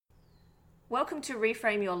Welcome to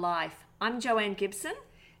Reframe Your Life. I'm Joanne Gibson.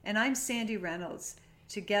 And I'm Sandy Reynolds.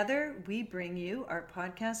 Together, we bring you our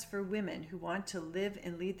podcast for women who want to live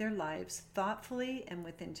and lead their lives thoughtfully and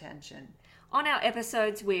with intention. On our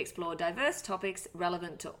episodes, we explore diverse topics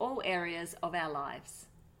relevant to all areas of our lives.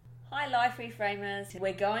 Hi, Life Reframers.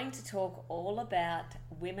 We're going to talk all about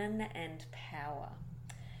women and power.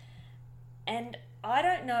 And I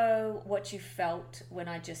don't know what you felt when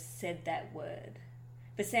I just said that word.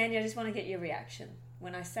 But Sandy, I just want to get your reaction.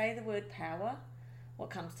 When I say the word power, what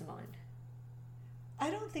comes to mind?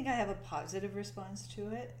 I don't think I have a positive response to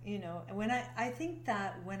it. And when I think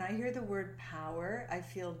that when I hear the word power, I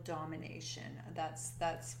feel domination.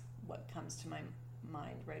 That's what comes to my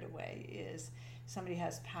mind right away, is somebody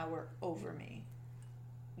has power over me.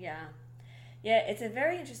 Yeah, it's a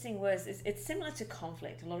very interesting word. It's similar to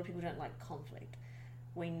conflict. A lot of people don't like conflict.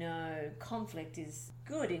 We know conflict is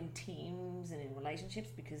good in teams and in relationships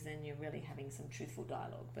because then you're really having some truthful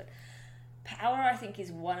dialogue. But power, I think,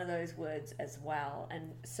 is one of those words as well.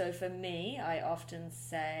 And so for me, I often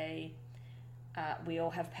say we all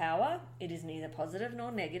have power. It is neither positive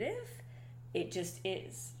nor negative. It just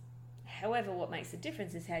is. However, what makes a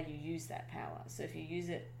difference is how you use that power. So if you use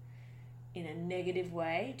it in a negative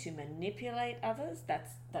way to manipulate others,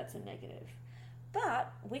 that's a negative.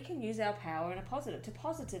 But we can use our power in a positive to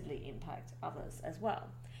positively impact others as well.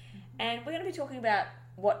 And we're going to be talking about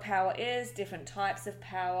what power is, different types of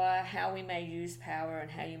power, how we may use power,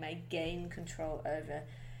 and how you may gain control over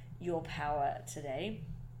your power today.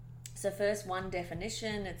 So first, one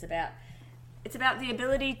definition, it's about the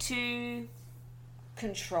ability to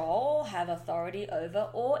control, have authority over,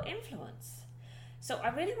 or influence. So I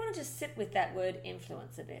really want to just sit with that word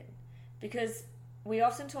influence a bit, because we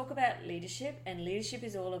often talk about leadership, and leadership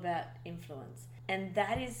is all about influence. And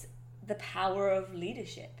that is the power of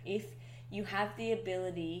leadership. If you have the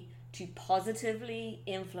ability to positively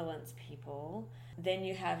influence people, then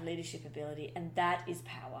you have leadership ability, and that is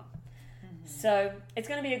power. Mm-hmm. So it's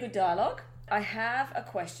going to be a good dialogue. I have a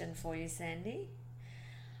question for you, Sandy.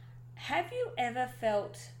 Have you ever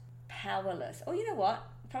felt powerless? Oh, you know what?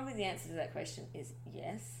 Probably the answer to that question is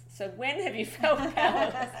yes. So when have you felt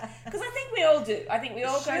powerless? Because I think we all do. I think we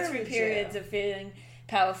all go through periods of feeling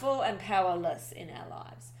powerful and powerless in our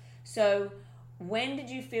lives. So when did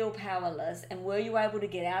you feel powerless, and were you able to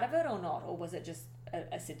get out of it or not? Or was it just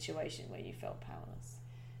a situation where you felt powerless?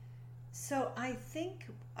 So I think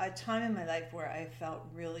a time in my life where I felt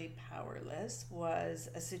really powerless was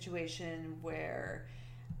a situation where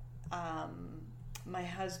my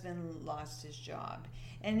husband lost his job.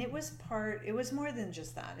 And it was more than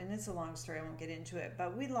just that. And it's a long story, I won't get into it.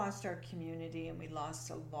 But we lost our community, and we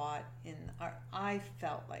lost a lot I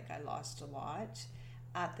felt like I lost a lot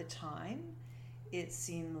at the time. It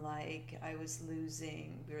seemed like we were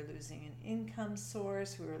losing an income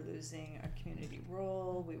source, we were losing our community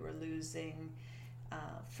role, we were losing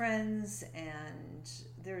friends, and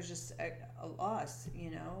there was just a loss,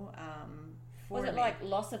 Was it like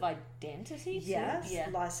loss of identity too? Yes, yeah.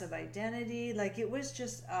 Loss of identity. Like it was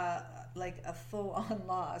just like a full-on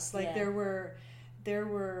loss. Like there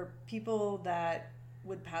were people that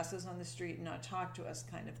would pass us on the street and not talk to us,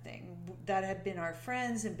 kind of thing, that had been our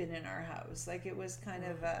friends and been in our house. Like it was kind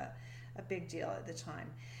of a big deal at the time.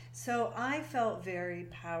 So I felt very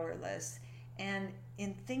powerless. And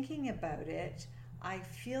in thinking about it, I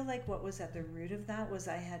feel like what was at the root of that was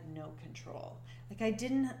I had no control. Like I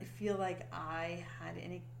didn't feel like I had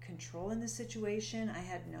any control in the situation. I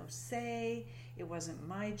had no say. It wasn't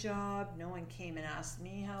my job. No one came and asked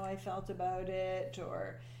me how I felt about it,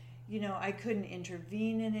 or, I couldn't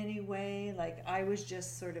intervene in any way. Like I was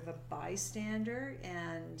just sort of a bystander,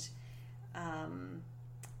 and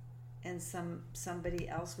somebody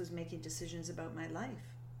else was making decisions about my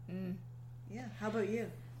life. Mm. Yeah. How about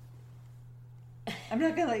you? I'm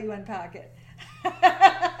not going to let you unpack it.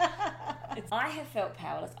 I have felt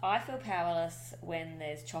powerless. I feel powerless when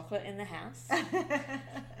there's chocolate in the house.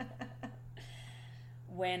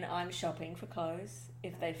 When I'm shopping for clothes,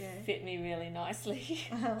 if they fit me really nicely.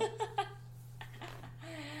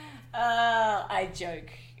 I joke.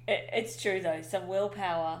 It's true though. Some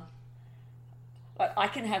willpower. Like I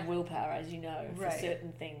can have willpower, as you know, for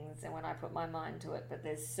certain things, and when I put my mind to it. But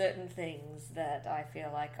there's certain things that I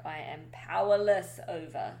feel like I am powerless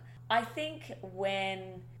over. I think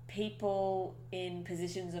when people in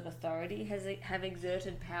positions of authority have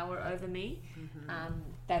exerted power over me,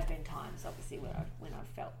 there have been times, obviously, when I've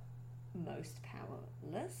felt most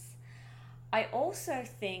powerless. I also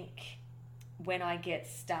think when I get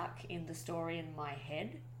stuck in the story in my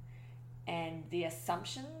head, and the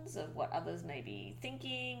assumptions of what others may be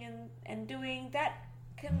thinking and doing, that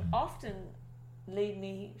can often leave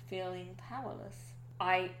me feeling powerless.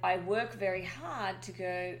 I work very hard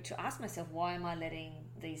to ask myself, why am I letting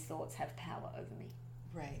these thoughts have power over me?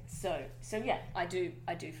 Right. So yeah, I do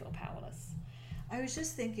feel powerless. I was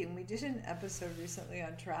just thinking, we did an episode recently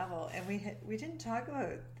on travel, and we didn't talk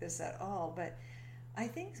about this at all, but I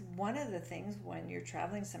think one of the things when you're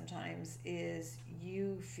traveling sometimes is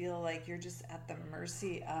you feel like you're just at the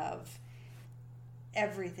mercy of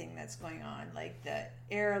everything that's going on, like the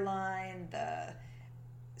airline, the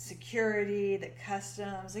security, the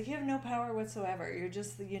customs. Like, you have no power whatsoever. You're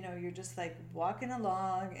just, you're just like walking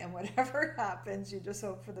along, and whatever happens, you just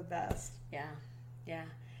hope for the best. Yeah.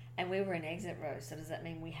 And we were in exit row, so does that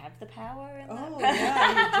mean we have the power in that? Oh,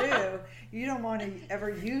 yeah, you do. You don't want to ever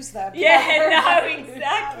use that power. Yeah,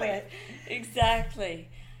 no, exactly.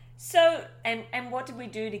 So, and what did we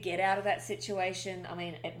do to get out of that situation? I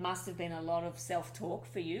mean, it must have been a lot of self-talk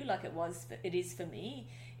for you, like it is for me,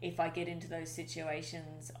 if I get into those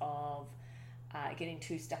situations of getting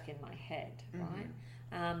too stuck in my head, right?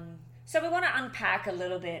 So we want to unpack a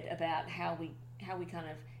little bit about how we kind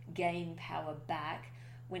of gain power back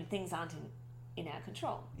when things aren't in our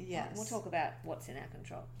control. Yes. We'll talk about what's in our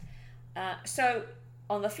control. So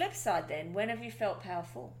on the flip side then, when have you felt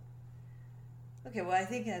powerful? Okay, well, I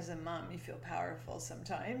think as a mom, you feel powerful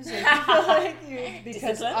sometimes. Like, you feel like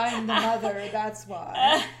because I'm the mother, that's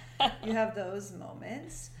why. You have those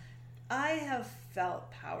moments. I have felt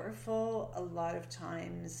powerful a lot of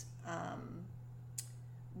times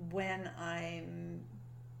when I'm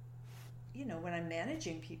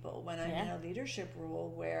managing people, when I'm in a leadership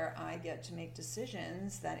role where I get to make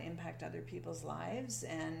decisions that impact other people's lives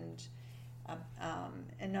and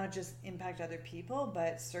not just impact other people,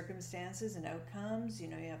 but circumstances and outcomes. You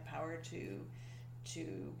have power to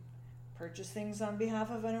purchase things on behalf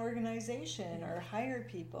of an organization or hire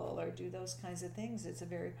people or do those kinds of things. It's a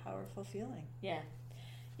very powerful feeling.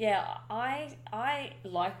 Yeah, I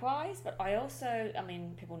likewise, but I also,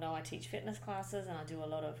 people know I teach fitness classes and I do a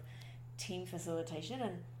lot of team facilitation,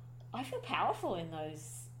 and I feel powerful in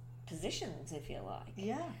those positions, I feel like.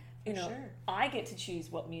 Yeah, sure. I get to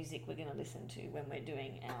choose what music we're going to listen to when we're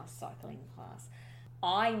doing our cycling class.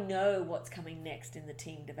 I know what's coming next in the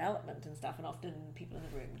team development and stuff, and often people in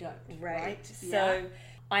the room don't. Right? Yeah. So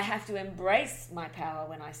I have to embrace my power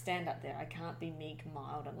when I stand up there. I can't be meek,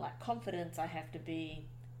 mild, and lack confidence. I have to be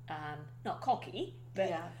not cocky,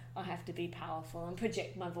 but I have to be powerful and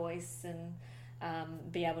project my voice and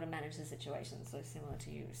be able to manage the situation. So similar to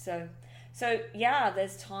you. So yeah,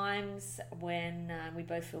 there's times when we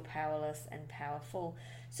both feel powerless and powerful.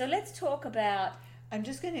 So let's talk about... I'm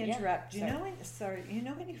just going to interrupt. You know when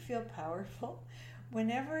you feel powerful?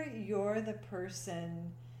 Whenever you're the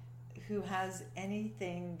person who has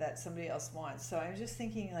anything that somebody else wants. So I'm just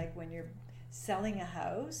thinking, like, when you're selling a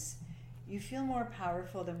house, you feel more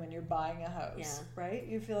powerful than when you're buying a house, right?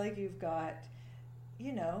 You feel like you've got,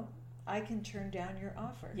 I can turn down your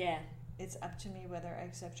offer. Yeah. It's up to me whether I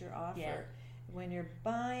accept your offer. Yeah. When you're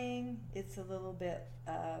buying, it's a little bit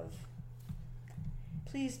of,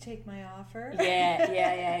 please take my offer.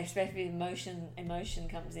 Yeah. Especially emotion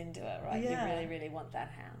comes into it, right? Yeah. You really, really want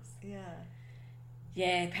that house. Yeah.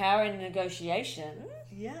 Yeah, power in negotiation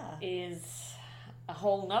Yeah. is a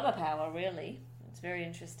whole nother power, really. It's very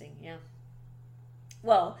interesting, yeah.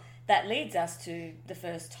 Well, that leads us to the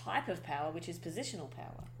first type of power, which is positional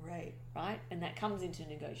power. Right? And that comes into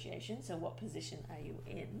negotiation. So what position are you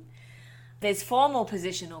in? There's formal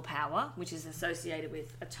positional power, which is associated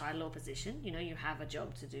with a title or position. You have a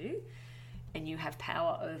job to do and you have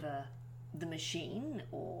power over the machine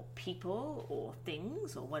or people or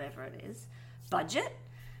things or whatever it is. Budget,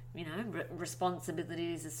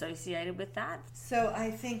 responsibilities associated with that. So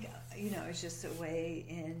I think, it's just a way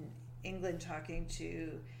in England talking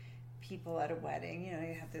to people at a wedding,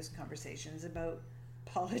 you have those conversations about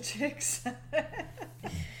politics.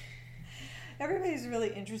 Everybody's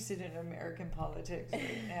really interested in American politics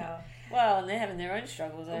right now. Well, and they're having their own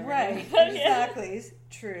struggles over Right, exactly.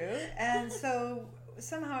 True. And so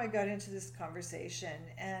somehow I got into this conversation,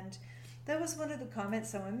 and that was one of the comments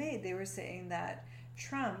someone made. They were saying that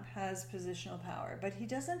Trump has positional power, but he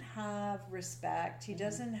doesn't have respect. He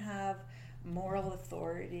doesn't have moral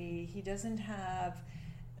authority. He doesn't have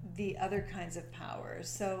the other kinds of power.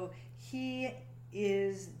 So he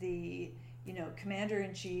is the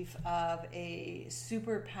commander-in-chief of a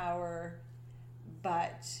superpower,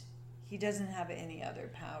 but he doesn't have any other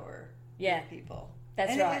power with people.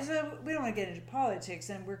 That's right. So we don't want to get into politics,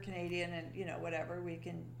 and we're Canadian, and whatever, we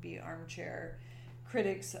can be armchair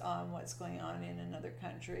critics on what's going on in another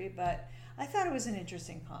country. But I thought it was an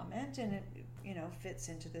interesting comment, and it fits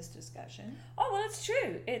into this discussion. Oh, well, it's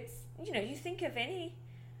true. It's you think of any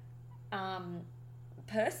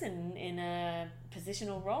person in a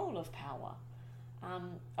positional role of power.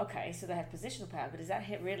 Okay, so they have positional power, but is that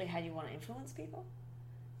really how you want to influence people?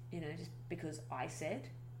 Just because I said,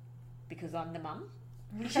 because I'm the mum,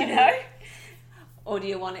 Or do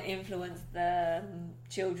you want to influence the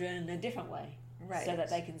children in a different way? Right. So that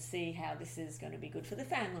they can see how this is going to be good for the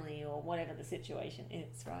family or whatever the situation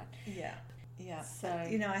is, right? Yeah. Yeah. So,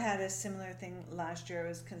 I had a similar thing last year. I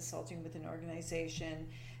was consulting with an organization,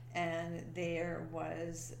 and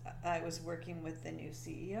I was working with the new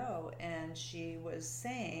CEO, and she was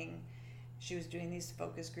saying, she was doing these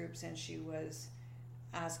focus groups, and she was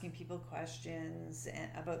asking people questions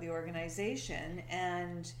about the organization.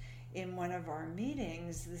 And in one of our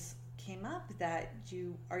meetings, this came up that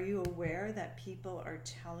are you aware that people are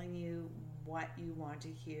telling you what you want to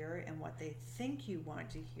hear and what they think you want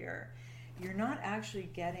to hear? You're not actually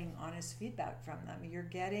getting honest feedback from them. You're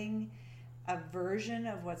getting a version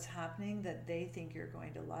of what's happening that they think you're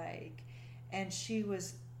going to like. And she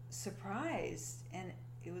was surprised, and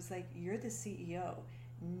it was like, you're the CEO.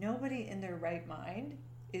 Nobody in their right mind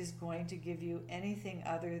is going to give you anything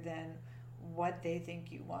other than what they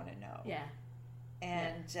think you want to know. Yeah.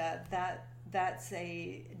 And that's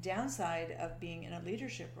a downside of being in a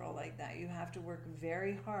leadership role like that. You have to work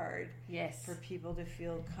very hard for people to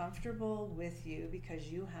feel comfortable with you because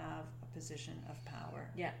you have a position of power.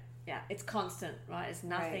 Yeah. Yeah, it's constant, right? It's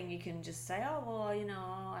nothing you can just say, oh, well,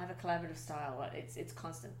 I have a collaborative style. It's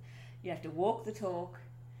constant. You have to walk the talk,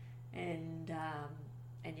 and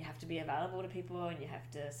you have to be available to people, and you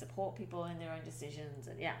have to support people in their own decisions.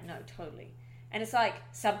 And yeah, no, totally. And it's like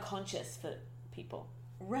subconscious for people.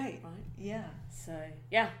 Right. Yeah. So,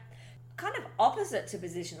 yeah. Kind of opposite to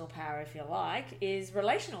positional power, if you like, is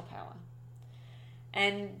relational power.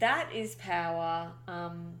 And that is power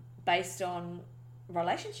based on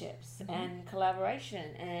relationships and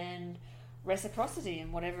collaboration and reciprocity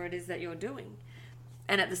and whatever it is that you're doing.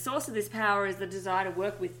 And at the source of this power is the desire to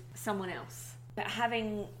work with someone else. But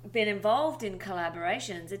having been involved in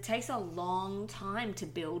collaborations, it takes a long time to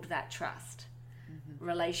build that trust,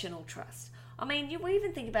 relational trust. I mean, we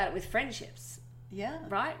even think about it with friendships. Yeah.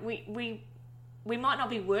 Right? We might not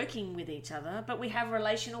be working with each other, but we have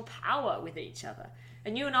relational power with each other.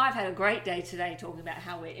 And you and I have had a great day today talking about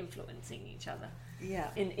how we're influencing each other. Yeah.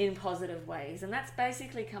 In positive ways. And that's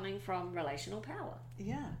basically coming from relational power.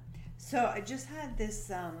 Yeah. So I just had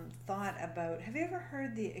this thought about, have you ever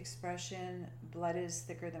heard the expression, blood is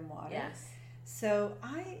thicker than water? Yes. So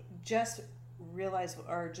I just realized,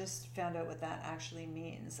 or just found out what that actually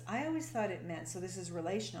means. I always thought it meant, so this is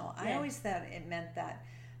relational, I always thought it meant that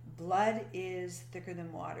blood is thicker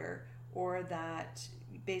than water, or that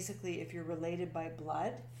basically if you're related by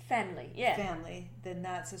blood, family, then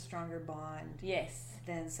that's a stronger bond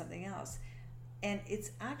than something else. And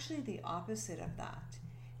it's actually the opposite of that.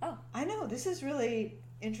 Oh. I know, this is really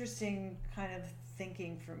interesting kind of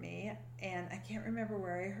thinking for me, and I can't remember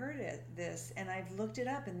where I heard this, and I've looked it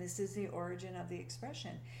up, and this is the origin of the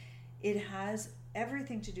expression. It has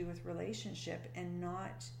everything to do with relationship and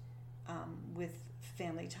not with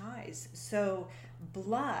family ties. So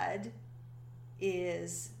blood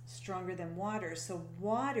is stronger than water. So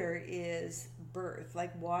water is birth.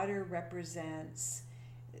 Like water represents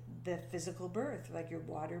the physical birth, like your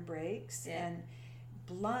water breaks. Yeah. And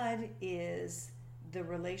blood is the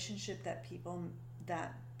relationship that people,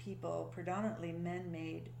 predominantly men,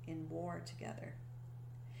 made in war together.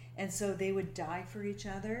 And so they would die for each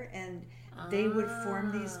other, and they would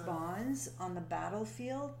form these bonds on the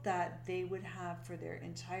battlefield that they would have for their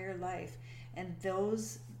entire life. And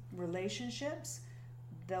those relationships,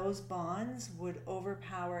 those bonds would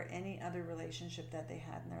overpower any other relationship that they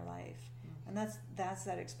had in their life. And that's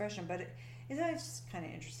that expression. But it's just kind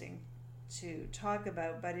of interesting to talk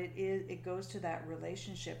about, but it goes to that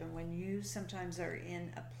relationship. And when you sometimes are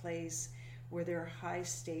in a place where there are high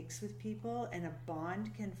stakes with people and a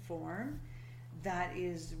bond can form, that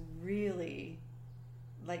is really,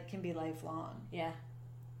 like, can be lifelong. Yeah.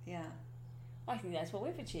 Yeah. I think that's what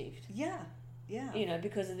we've achieved. Yeah. Yeah. You know,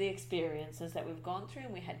 because of the experiences that we've gone through,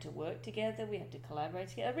 and we had to work together, we had to collaborate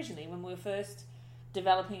together. Originally, when we were first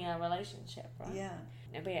developing our relationship, right? Yeah.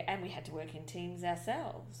 And we had to work in teams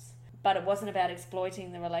ourselves. But it wasn't about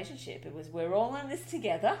exploiting the relationship. It was, we're all in this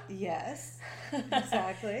together. Yes,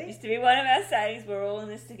 exactly. Used to be one of our sayings, we're all in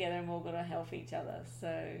this together and we're all going to help each other. So,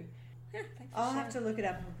 yeah, thanks for I'll sharing. have to look it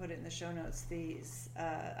up and put it in the show notes,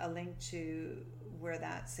 a link to where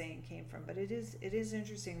that saying came from. But it is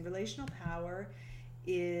interesting. Relational power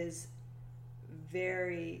is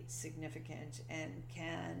very significant, and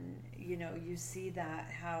can, you see that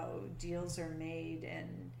how deals are made,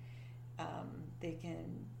 and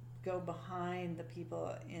go behind the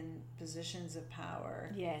people in positions of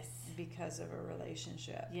power. Yes. Because of a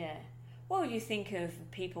relationship. Yeah. Well, you think of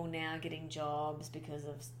people now getting jobs because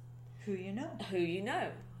of who you know. Who you know,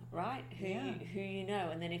 right? Who Yeah. who you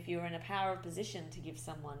know, and then if you're in a power position to give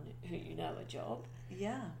someone who you know a job,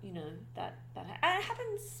 yeah, you know that and it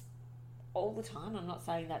happens all the time. I'm not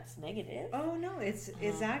saying that's negative. Oh no, it's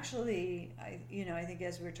actually I think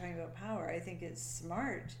as we're talking about power, I think it's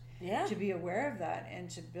smart. Yeah. To be aware of that and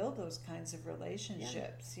to build those kinds of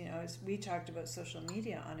relationships. Yeah. As we talked about social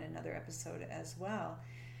media on another episode as well.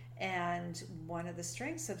 And one of the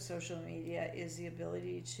strengths of social media is the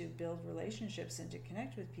ability to build relationships and to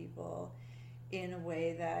connect with people in a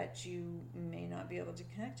way that you may not be able to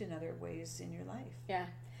connect in other ways in your life. Yeah.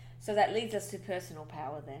 So that leads us to personal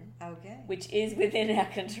power then. Okay. Which is within our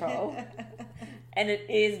control. And it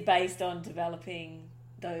is based on developing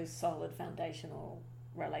those solid foundational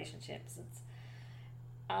relationships. It's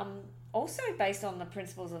also based on the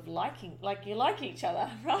principles of liking, like you like each other,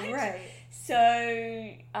 right? Right. So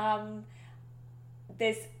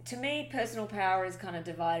there's, to me, personal power is kind of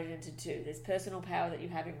divided into two. There's personal power that you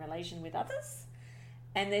have in relation with others,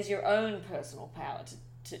 and there's your own personal power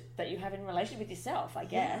that you have in relation with yourself, I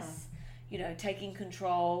guess. Yeah. Taking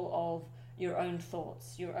control of your own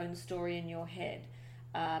thoughts, your own story in your head,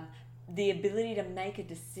 the ability to make a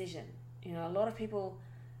decision. A lot of people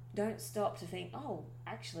don't stop to think, oh,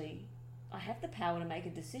 actually, I have the power to make a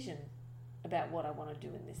decision about what I want to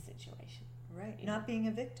do in this situation. Right. Not being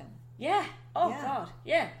a victim. Yeah. Oh, yeah. God.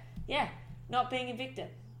 Yeah. Yeah. Not being a victim.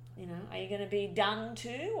 Are you going to be done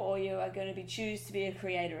to, or you are going to choose to be a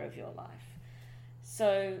creator of your life?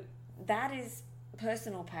 So that is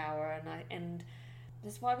personal power, and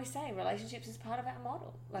that's why we say relationships is part of our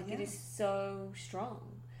model. It is so strong.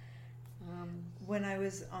 When I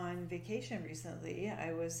was on vacation recently,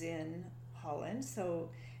 I was in Holland, so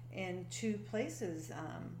in two places,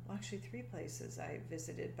 actually three places I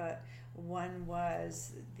visited, but one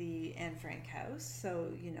was the Anne Frank house.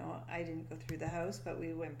 So, I didn't go through the house, but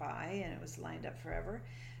we went by and it was lined up forever.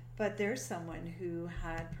 But there's someone who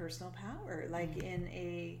had personal power,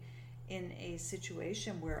 in a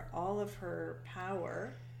situation where all of her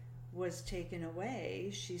power was taken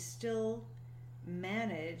away, she still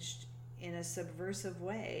managed in a subversive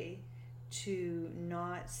way to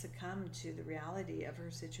not succumb to the reality of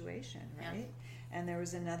her situation, right? Yeah. And there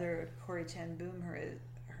was another, Corrie ten Boom,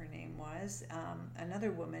 her name was,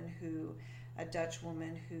 another woman a Dutch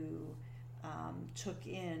woman who took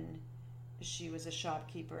in, she was a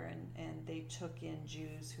shopkeeper, and they took in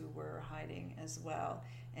Jews who were hiding as well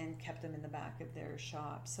and kept them in the back of their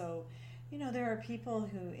shop. So, there are people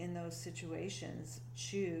who in those situations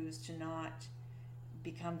choose to not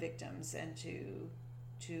become victims and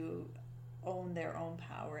to own their own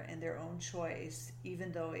power and their own choice,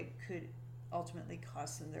 even though it could ultimately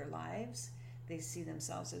cost them their lives. They see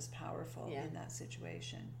themselves as powerful in that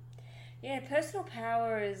situation. Yeah, personal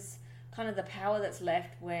power is kind of the power that's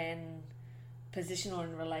left when positional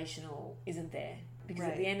and relational isn't there. Because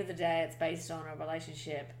at the end of the day, it's based on a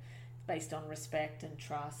relationship, based on respect and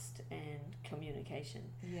trust and communication.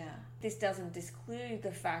 Yeah. This doesn't disclude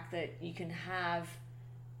the fact that you can have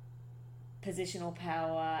positional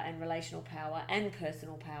power and relational power and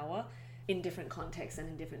personal power in different contexts and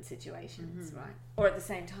in different situations, right? Or at the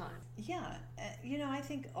same time. Yeah. I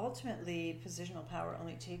think ultimately positional power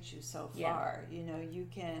only takes you so far. You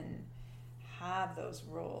can have those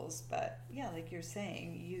roles, but like you're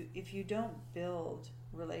saying, if you don't build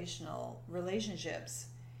relationships,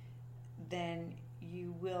 then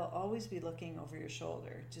you will always be looking over your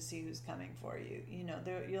shoulder to see who's coming for you.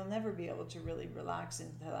 You'll never be able to really relax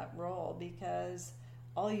into that role because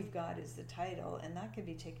all you've got is the title, and that could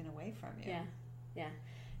be taken away from you. Yeah.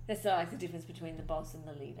 That's like the difference between the boss and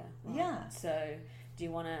the leader. Right? Yeah. So do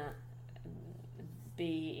you want to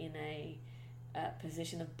be in a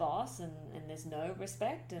position of boss and there's no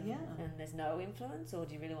respect and there's no influence, or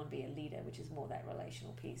do you really want to be a leader, which is more that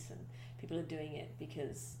relational piece and people are doing it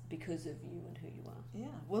because of you and who you are? Yeah.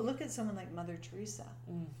 Well, look at someone like Mother Teresa,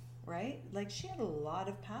 right? She had a lot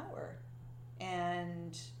of power,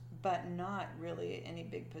 but not really any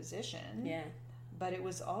big position. Yeah. But it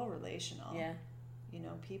was all relational. Yeah.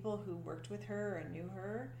 People who worked with her and knew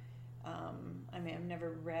her. I've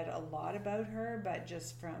never read a lot about her, but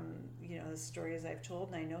just from, the stories I've told,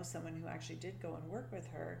 and I know someone who actually did go and work with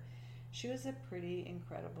her, she was a pretty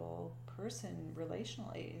incredible person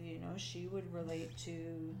relationally. She would relate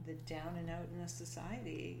to the down and out in the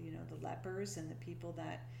society, the lepers and the people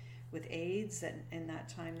that with AIDS that in that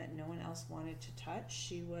time that no one else wanted to touch.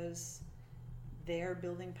 She was there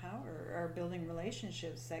building power or building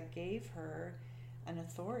relationships that gave her an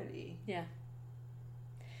authority. Yeah.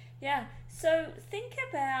 Yeah. So think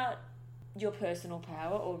about your personal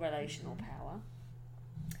power or relational power.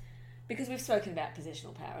 Because we've spoken about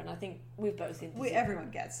positional power, and I think we've both in position. Everyone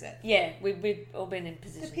gets it. Yeah, we've all been in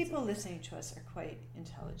positions. The people listening to us are quite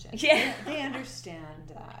intelligent. Yeah. They understand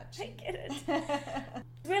that. I get it.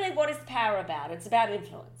 Really, what is power about? It's about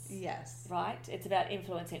influence. Yes. Right? It's about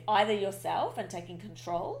influencing either yourself and taking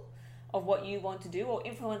control of what you want to do, or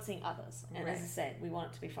influencing others. And as I said, we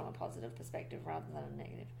want it to be from a positive perspective rather than a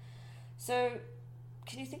negative. So,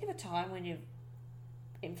 can you think of a time when you've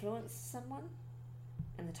influenced someone?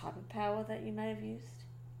 And the type of power that you may have used?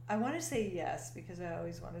 I want to say yes, because I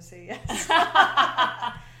always want to say yes.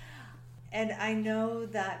 And I know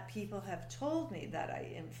that people have told me that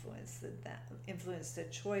I influenced a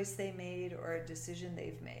choice they made or a decision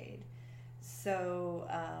they've made. So,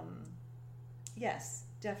 yes,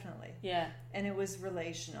 definitely. Yeah. And it was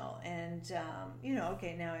relational. And,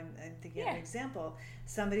 okay, now I'm thinking of an example.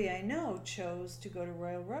 Somebody I know chose to go to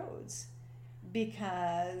Royal Roads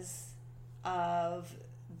because of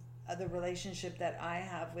the relationship that I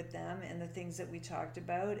have with them and the things that we talked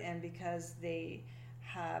about, and because they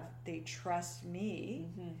trust me,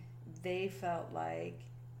 they felt like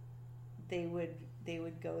they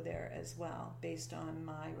would go there as well based on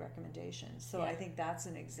my recommendations. So I think that's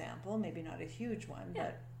an example, maybe not a huge one,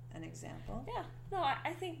 but an example. Yeah. No,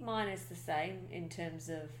 I think mine is the same in terms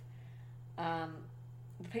of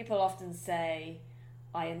people often say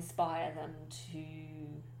I inspire them to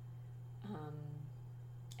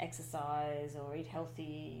exercise or eat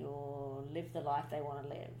healthy or live the life they want to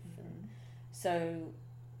live. And so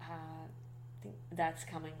I think that's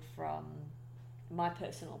coming from my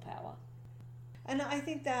personal power. And I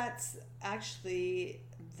think that's actually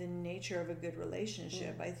the nature of a good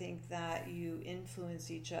relationship. I think that you influence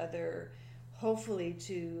each other, hopefully,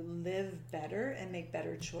 to live better and make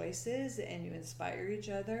better choices, and you inspire each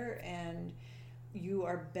other, and you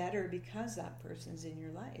are better because that person's in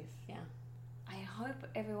your life. Yeah. I hope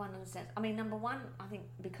everyone understands. I mean, number one, I think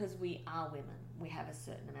because we are women, we have a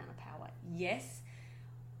certain amount of power. Yes,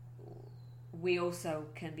 we also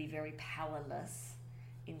can be very powerless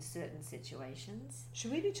in certain situations.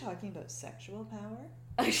 Should we be talking about sexual power?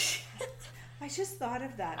 I just thought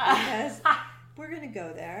of that because we're going to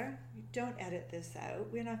go there. Don't edit this out.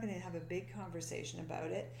 We're not going to have a big conversation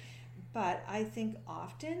about it. But I think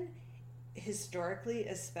often, historically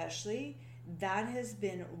especially, that has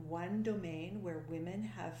been one domain where women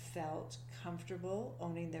have felt comfortable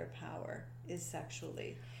owning their power, is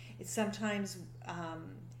sexually. It's sometimes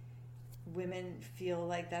women feel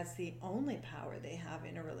like that's the only power they have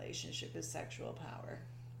in a relationship, is sexual power.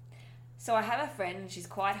 So I have a friend, and she's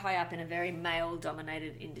quite high up in a very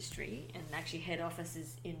male-dominated industry, and actually head office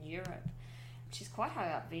is in Europe. She's quite high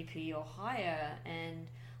up, VP or higher, and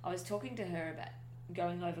I was talking to her about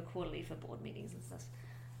going over quarterly for board meetings and stuff,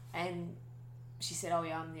 and she said, "Oh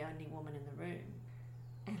yeah, I'm the only woman in the room."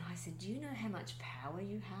 And I said, "Do you know how much power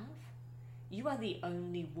you have? You are the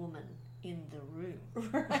only woman in the room."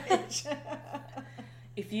 Right.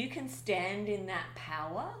 If you can stand in that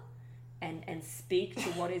power and speak to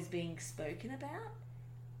what is being spoken about,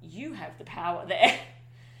 you have the power there.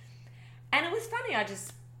 And it was funny,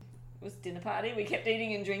 it was dinner party, we kept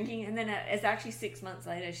eating and drinking, and then it's actually 6 months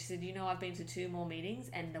later, she said, "I've been to 2 more meetings,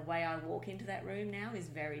 and the way I walk into that room now is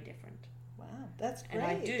very different." Wow, that's great. And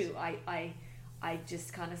I do. I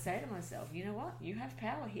just kind of say to myself, you know what? You have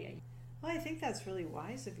power here. Well, I think that's really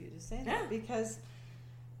wise of you to say that, because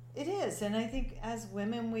it is. And I think as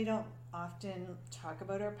women, we don't often talk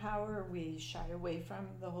about our power. We shy away from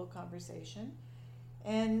the whole conversation.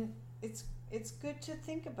 And it's good to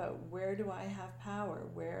think about, where do I have power?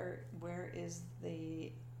 Where is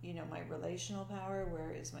the, my relational power?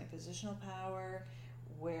 Where is my positional power?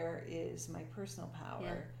 Where is my personal power?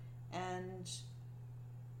 Yeah.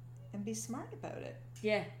 And be smart about it.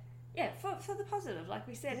 Yeah, for the positive, like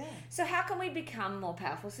we said. Yeah. So how can we become more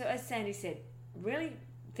powerful? So as Sandy said, really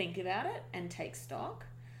think about it and take stock.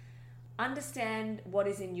 Understand what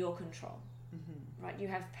is in your control, right? You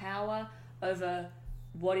have power over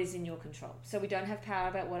what is in your control. So we don't have power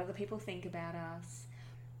about what other people think about us.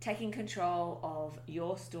 Taking control of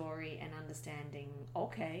your story and understanding,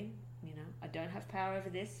 okay, I don't have power over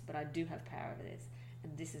this, but I do have power over this.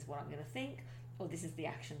 And this is what I'm going to think, or this is the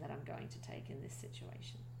action that I'm going to take in this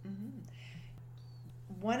situation.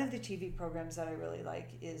 One of the TV programs that I really like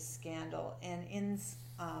is Scandal. And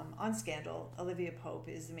on Scandal, Olivia Pope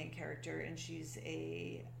is the main character, and she's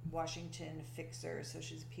a Washington fixer, so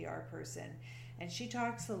she's a PR person. And she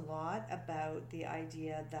talks a lot about the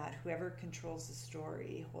idea that whoever controls the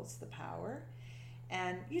story holds the power.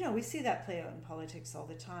 And, we see that play out in politics all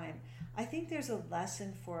the time. I think there's a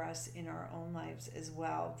lesson for us in our own lives as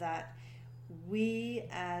well, that we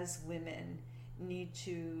as women need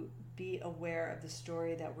to be aware of the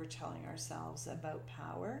story that we're telling ourselves about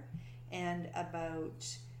power and about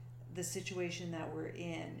the situation that we're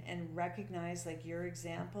in, and recognize, like your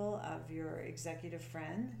example of your executive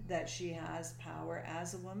friend, that she has power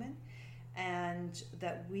as a woman, and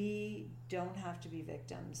that we don't have to be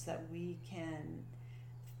victims, that we can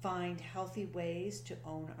find healthy ways to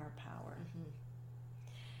own our power.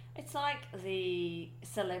 It's like the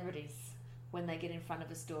celebrities when they get in front of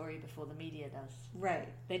a story before the media does. Right.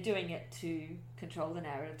 They're doing it to control the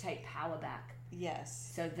narrative, take power back.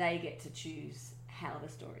 Yes. So they get to choose how the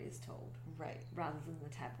story is told. Right. Rather than the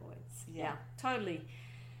tabloids. Yeah, totally.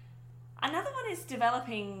 Another one is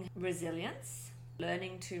developing resilience,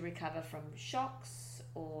 learning to recover from shocks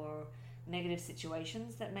or negative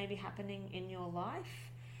situations that may be happening in your life.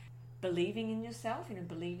 Believing in yourself,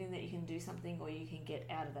 believing that you can do something or you can get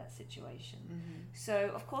out of that situation.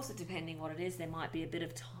 So, of course, depending what it is, there might be a bit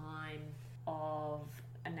of time of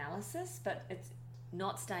analysis, but it's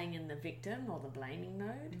not staying in the victim or the blaming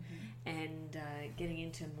mode, and getting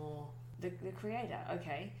into more the creator.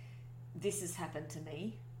 Okay, this has happened to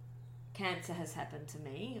me, cancer has happened to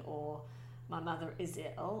me, or my mother is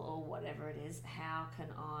ill, or whatever it is. How can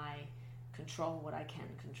I control what I can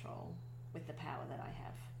control with the power that I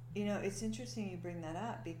have? It's interesting you bring that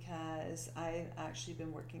up, because I've actually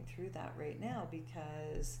been working through that right now,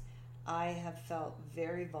 because I have felt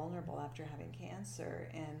very vulnerable after having cancer,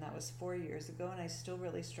 and that was 4 years ago, and I still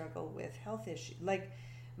really struggle with health issues, like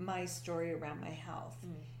my story around my health,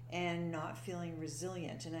 and not feeling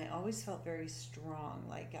resilient. And I always felt very strong,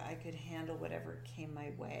 like I could handle whatever came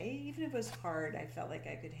my way. Even if it was hard, I felt like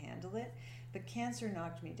I could handle it. But cancer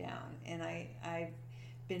knocked me down, and I've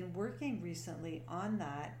been working recently on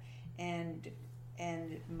that, and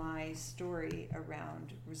my story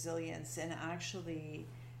around resilience. And actually,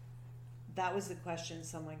 that was the question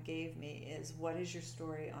someone gave me, is what is your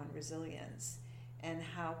story on resilience, and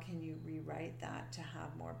how can you rewrite that to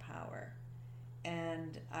have more power?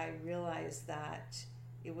 And I realized that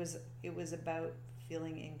it was about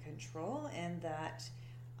feeling in control, and that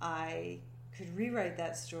I could rewrite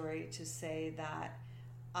that story to say that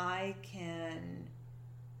I can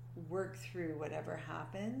work through whatever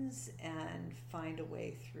happens and find a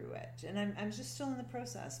way through it. And I'm just still in the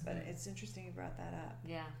process, but it's interesting you brought that up.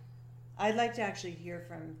 Yeah. I'd like to actually hear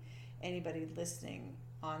from anybody listening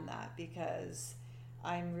on that, because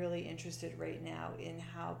I'm really interested right now in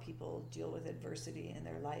how people deal with adversity in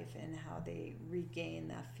their life and how they regain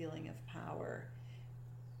that feeling of power.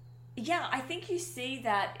 Yeah, I think you see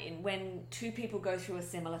that when two people go through a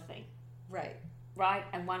similar thing. Right. Right?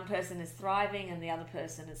 And one person is thriving and the other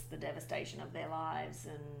person is the devastation of their lives.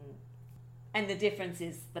 And the difference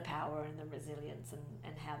is the power and the resilience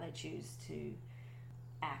and how they choose to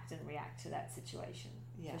act and react to that situation.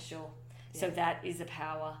 Yeah. For sure. Yeah. So that is a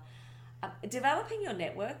power. Developing your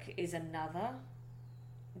network is another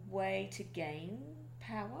way to gain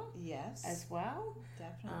power. Yes. As well.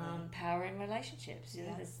 Definitely. Power in relationships.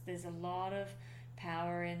 Yeah. There's a lot of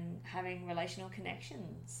power in having relational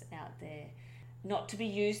connections out there. Not to be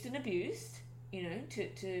used and abused,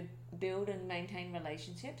 to build and maintain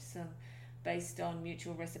relationships based on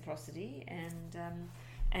mutual reciprocity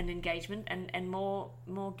and engagement and more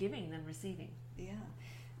giving than receiving. Yeah.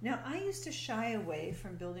 Now, I used to shy away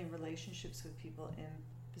from building relationships with people in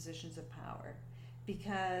positions of power,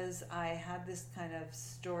 because I had this kind of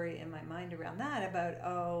story in my mind around that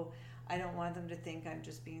about, I don't want them to think I'm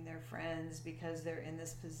just being their friends because they're in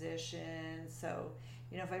this position. So,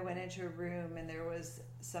 if I went into a room and there was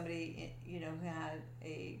somebody, who had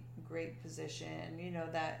a great position,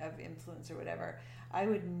 that of influence or whatever, I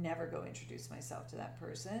would never go introduce myself to that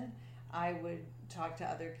person. I would talk to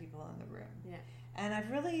other people in the room. Yeah. And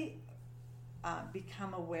I've really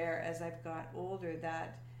become aware as I've got older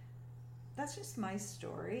that that's just my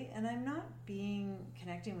story, and I'm not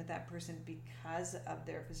connecting with that person because of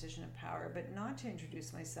their position of power, but not to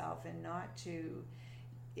introduce myself and not to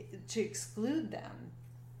exclude them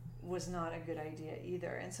was not a good idea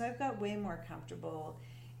either. And so I've got way more comfortable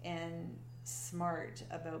and smart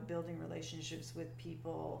about building relationships with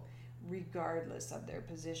people regardless of their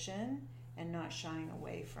position, and not shying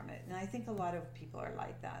away from it. And I think a lot of people are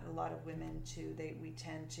like that. A lot of women too. We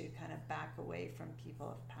tend to kind of back away from people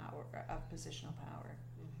of power, of positional power.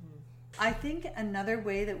 Mm-hmm. I think another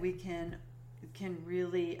way that we can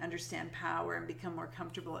really understand power and become more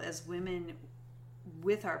comfortable as women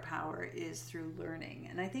with our power is through learning.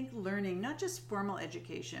 And I think learning, not just formal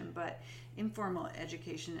education, but informal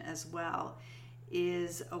education as well,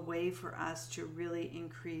 is a way for us to really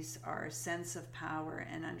increase our sense of power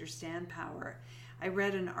and understand power. I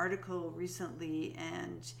read an article recently,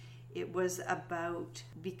 and it was about,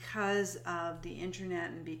 because of the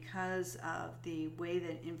internet and because of the way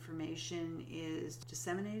that information is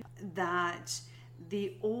disseminated, that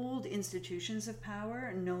the old institutions of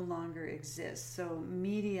power no longer exist. So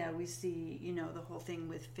media, we see, the whole thing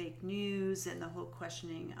with fake news and the whole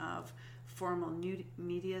questioning of formal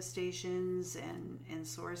media stations and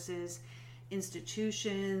sources,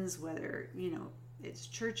 institutions, whether, it's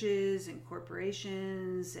churches and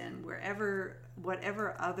corporations and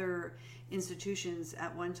whatever other institutions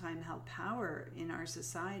at one time held power in our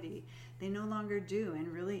society, they no longer do. And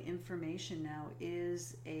really, information now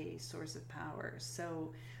is a source of power.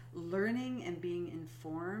 So learning and being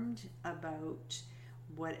informed about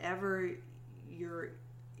whatever you're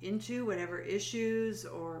into, whatever issues,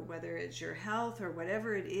 or whether it's your health or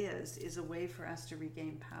whatever it is a way for us to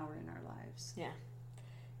regain power in our lives. Yeah,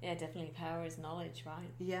 definitely. Power is knowledge, right?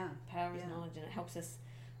 Yeah. Power is knowledge, and it helps us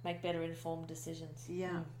make better informed decisions.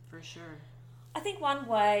 Yeah, for sure. I think one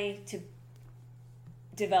way to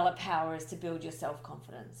develop power is to build your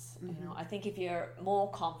self-confidence. Mm-hmm. I think if you're more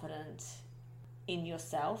confident in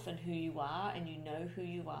yourself and who you are, and you know who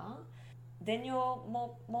you are, then you're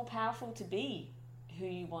more powerful to be who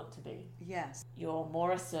you want to be. Yes. You're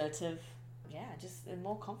more assertive. Yeah, just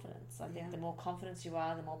more confidence. I think the more confidence you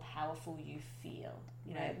are, the more powerful you feel.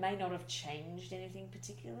 It may not have changed anything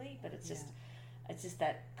particularly, but it's just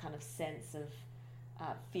that kind of sense of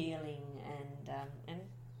feeling and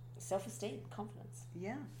self-esteem, confidence.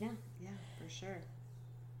 Yeah, for sure.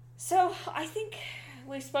 So I think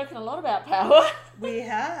we've spoken a lot about power. We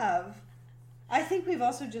have. I think we've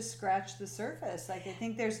also just scratched the surface. I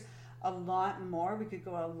think there's a lot more. We could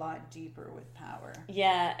go a lot deeper with power.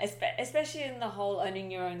 Yeah, especially in the whole owning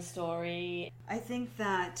your own story. I think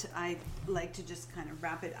that I'd like to just kind of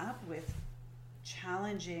wrap it up with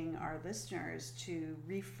challenging our listeners to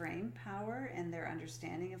reframe power and their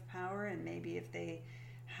understanding of power, and maybe if they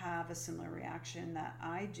have a similar reaction that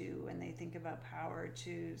I do when they think about power,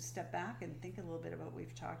 to step back and think a little bit about what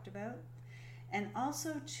we've talked about. And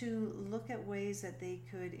also to look at ways that they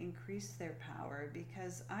could increase their power,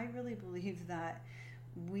 because I really believe that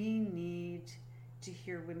we need to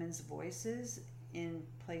hear women's voices in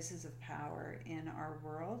places of power in our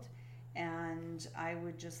world. And I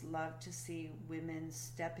would just love to see women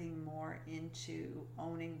stepping more into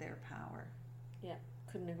owning their power. Yeah,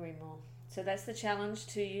 couldn't agree more. So that's the challenge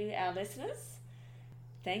to you, our listeners.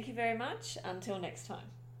 Thank you very much. Until next time.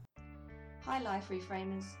 Hi Life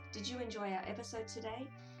Reframers, did you enjoy our episode today?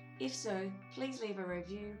 If so, please leave a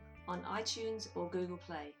review on iTunes or Google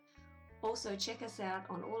Play. Also check us out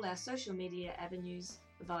on all our social media avenues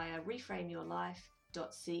via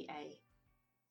reframeyourlife.ca.